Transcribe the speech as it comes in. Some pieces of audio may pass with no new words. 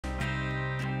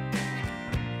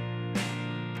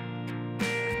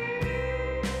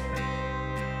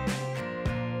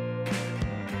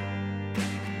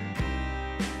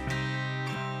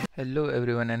Hello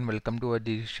everyone and welcome to our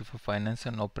D365 Finance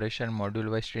and Operation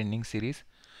module wise training series.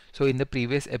 So in the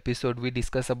previous episode we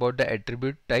discussed about the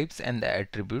attribute types and the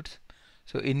attributes.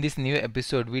 So in this new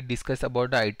episode we discuss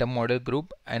about the item model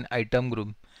group and item group.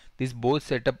 These both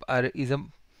setup is a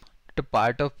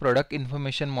part of product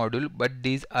information module, but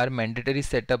these are mandatory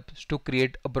setups to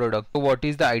create a product. So what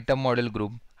is the item model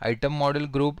group? Item model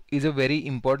group is a very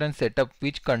important setup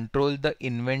which controls the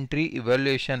inventory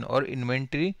evaluation or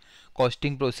inventory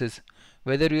costing process.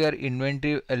 Whether your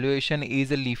inventory evaluation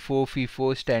is a LIFO,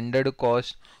 FIFO, standard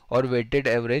cost or weighted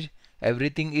average,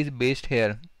 everything is based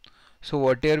here. So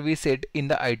whatever we set in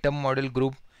the item model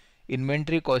group,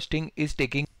 inventory costing is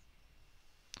taking.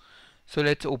 So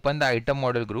let's open the item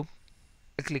model group.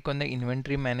 Click on the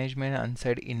inventory management.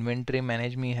 Inside inventory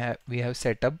management we have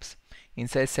setups.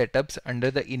 Inside setups,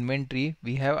 under the inventory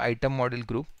we have item model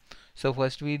group. So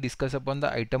first we discuss upon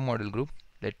the item model group.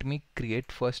 Let me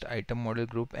create first item model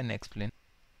group and explain.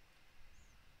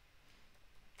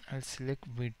 I'll select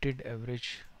weighted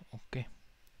average. Okay.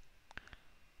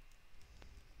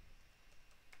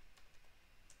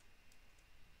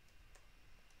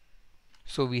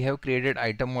 So we have created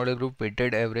item model group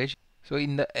weighted average. So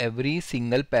in the every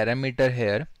single parameter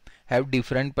here have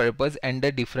different purpose and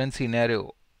a different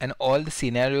scenario, and all the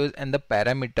scenarios and the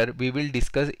parameter we will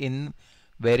discuss in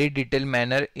very detailed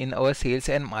manner in our sales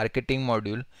and marketing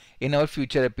module in our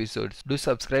future episodes. Do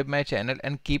subscribe my channel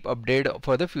and keep updated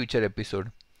for the future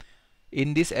episode.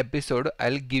 In this episode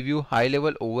I'll give you high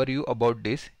level overview about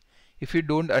this. If you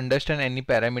don't understand any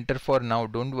parameter for now,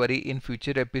 don't worry, in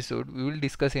future episode we will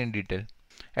discuss in detail.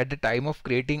 At the time of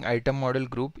creating item model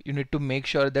group, you need to make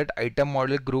sure that item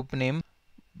model group name,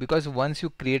 because once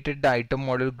you created the item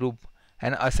model group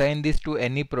and assign this to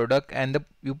any product and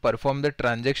you perform the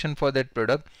transaction for that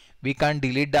product, we can't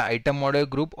delete the item model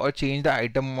group or change the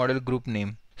item model group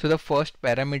name. So the first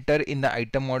parameter in the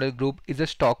item model group is a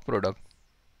stock product.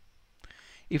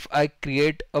 If I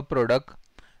create a product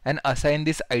and assign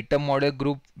this item model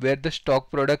group where the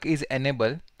stock product is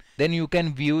enabled, then you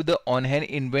can view the on-hand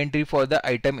inventory for the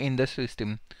item in the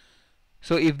system.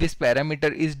 So if this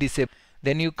parameter is disabled,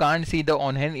 then you can't see the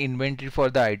on-hand inventory for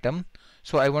the item.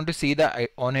 So I want to see the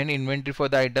on-hand inventory for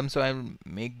the item, so I'll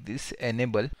make this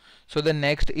enable. So the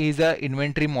next is a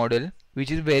inventory model, which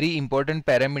is very important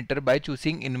parameter. By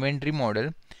choosing inventory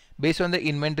model, based on the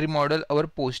inventory model our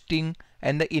posting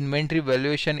and the inventory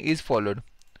valuation is followed.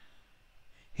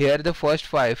 Here the first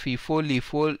 5, FIFO,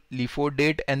 LIFO, LIFO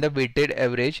date and the weighted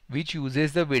average, which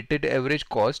uses the weighted average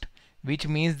cost, which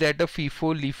means that the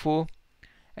FIFO, LIFO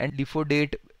and LIFO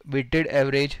date weighted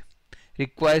average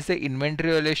requires the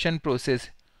inventory valuation process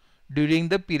during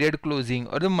the period closing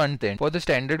or the month end. For the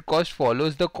standard cost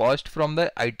follows the cost from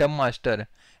the item master,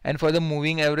 and for the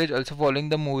moving average also following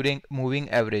the moving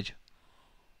average.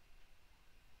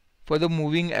 For the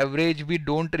moving average we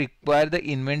don't require the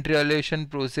inventory valuation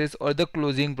process or the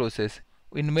closing process.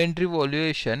 Inventory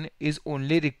valuation is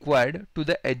only required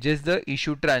to adjust the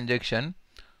issue transaction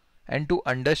and to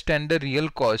understand the real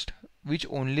cost, which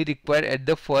only required at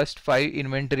the first 5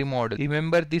 inventory model.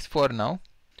 Remember this for now.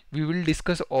 We will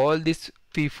discuss all this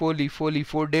FIFO, LIFO,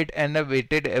 LIFO date and the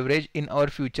weighted average in our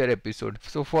future episode.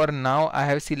 So for now I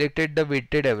have selected the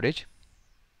weighted average.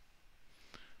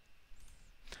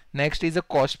 Next is a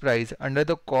cost price. Under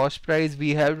the cost price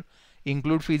we have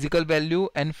include physical value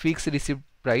and fixed receipt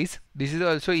price. This is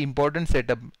also important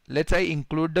setup. Let's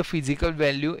include the physical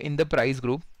value in the price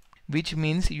group, which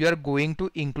means you are going to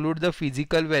include the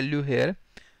physical value here.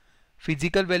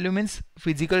 Physical value means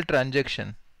physical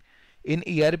transaction. In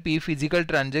ERP, physical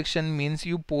transaction means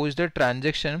you post the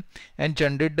transaction and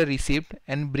generate the receipt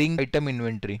and bring item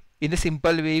inventory. In a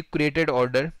simple way, you created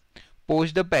order,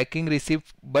 post the packing receipt,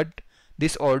 but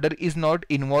this order is not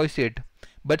invoiced yet,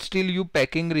 but still you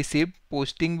packing receipt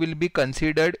posting will be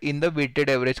considered in the weighted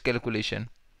average calculation.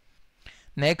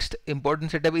 Next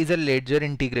important setup is a ledger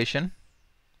integration.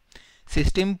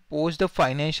 System post the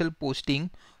financial posting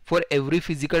for every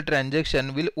physical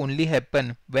transaction will only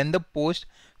happen when the post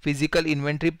physical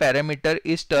inventory parameter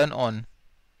is turned on.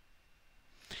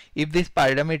 If this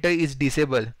parameter is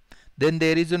disabled, then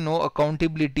there is no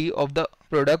accountability of the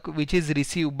product which is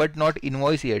received but not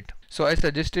invoiced yet. So I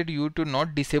suggested you to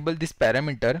not disable this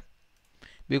parameter,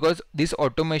 because this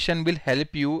automation will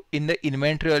help you in the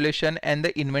inventory valuation and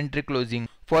the inventory closing.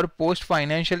 For post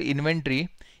financial inventory,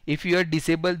 if you are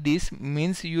disable this,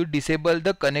 means you disable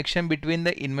the connection between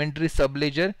the inventory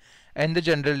subledger and the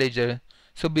general ledger.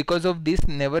 So because of this,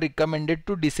 never recommended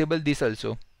to disable this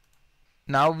also.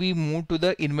 Now we move to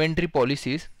the inventory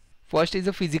policies. First is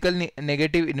a physical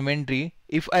negative inventory.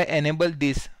 If I enable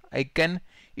this, I can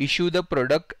issue the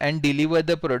product and deliver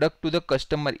the product to the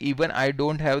customer even I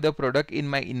don't have the product in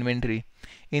my inventory.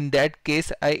 In that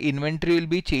case, inventory will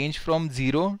be changed from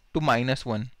 0 to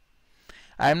 -1.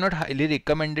 I am not highly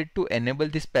recommended to enable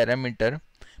this parameter,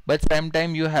 but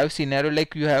sometimes you have scenario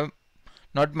like you have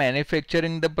not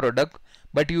manufacturing the product,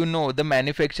 but you know the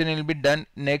manufacturing will be done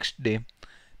next day.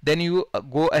 Then you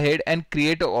go ahead and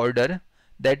create an order.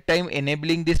 That time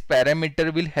enabling this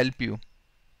parameter will help you.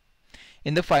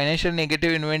 In the financial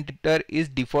negative inventory is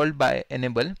default by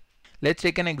enable. Let's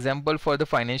take an example for the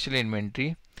financial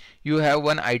inventory. You have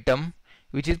one item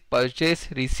which is purchased,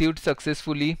 received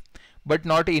successfully but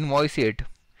not invoice yet,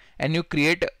 and you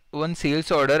create one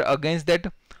sales order against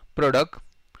that product,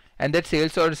 and that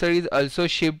sales order is also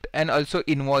shipped and also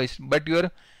invoiced, but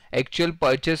your actual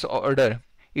purchase order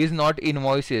is not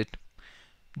invoiced yet.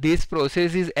 This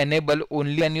process is enabled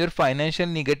only when your financial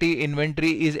negative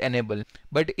inventory is enabled.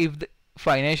 But if the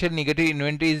financial negative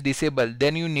inventory is disabled,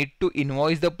 then you need to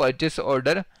invoice the purchase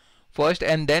order first,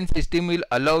 and then system will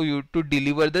allow you to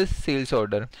deliver the sales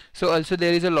order. So also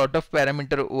there is a lot of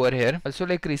parameter over here. Also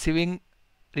like receiving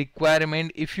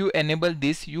requirement, if you enable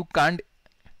this, you can't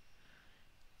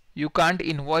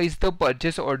invoice the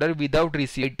purchase order without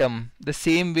receipt item. The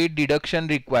same way deduction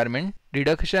requirements,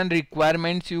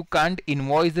 you can't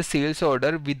invoice the sales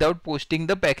order without posting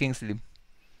the packing slip.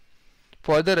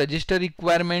 For the register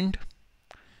requirement,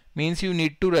 means you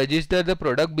need to register the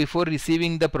product before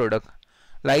receiving the product.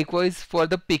 Likewise for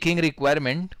the picking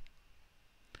requirement,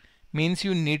 means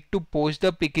you need to post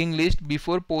the picking list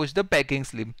before post the packing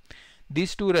slip.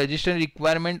 These two, register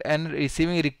requirement and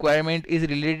receiving requirement, is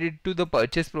related to the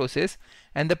purchase process,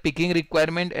 and the picking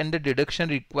requirement and the deduction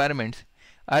requirements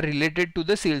are related to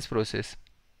the sales process.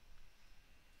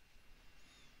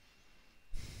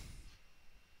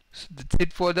 So that's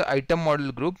it for the item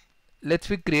model group. Let's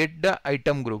create the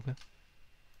item group.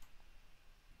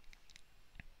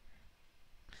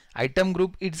 Item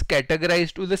group is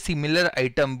categorized to the similar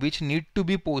item which need to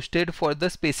be posted for the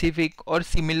specific or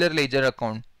similar ledger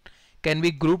account. Can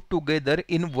be grouped together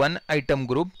in one item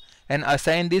group and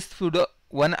assign this to the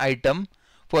one item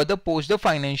for the post the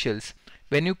financials.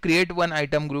 When you create one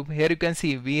item group, here you can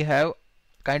see we have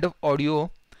kind of audio.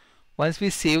 Once we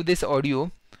save this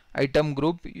audio item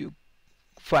group, you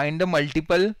find the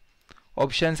multiple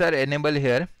options are enabled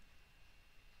here.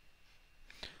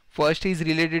 First is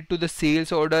related to the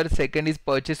sales order, second is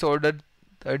purchase order,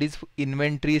 third is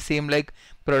inventory, same like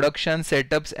production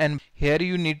setups, and here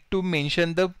you need to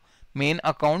mention the main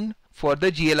account for the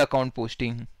GL account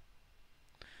posting.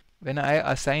 When I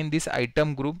assign this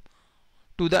item group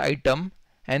to the item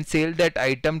and sell that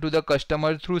item to the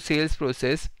customer through sales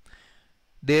process,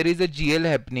 there is a GL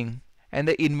happening and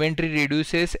the inventory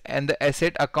reduces and the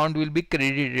asset account will be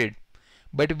credited.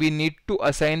 But we need to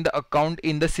assign the account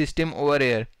in the system over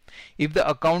here. If the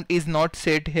account is not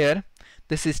set here,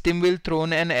 the system will throw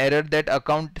an error that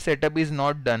account setup is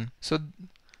not done. So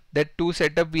that two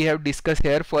setup we have discussed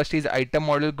here. First is item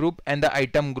model group and the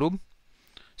item group.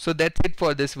 So that's it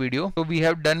for this video. So we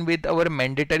have done with our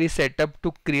mandatory setup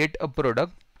to create a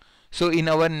product. So in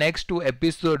our next two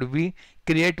episodes, we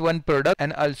create one product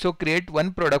and also create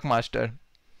one product master.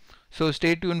 So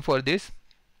stay tuned for this.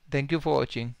 Thank you for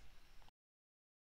watching.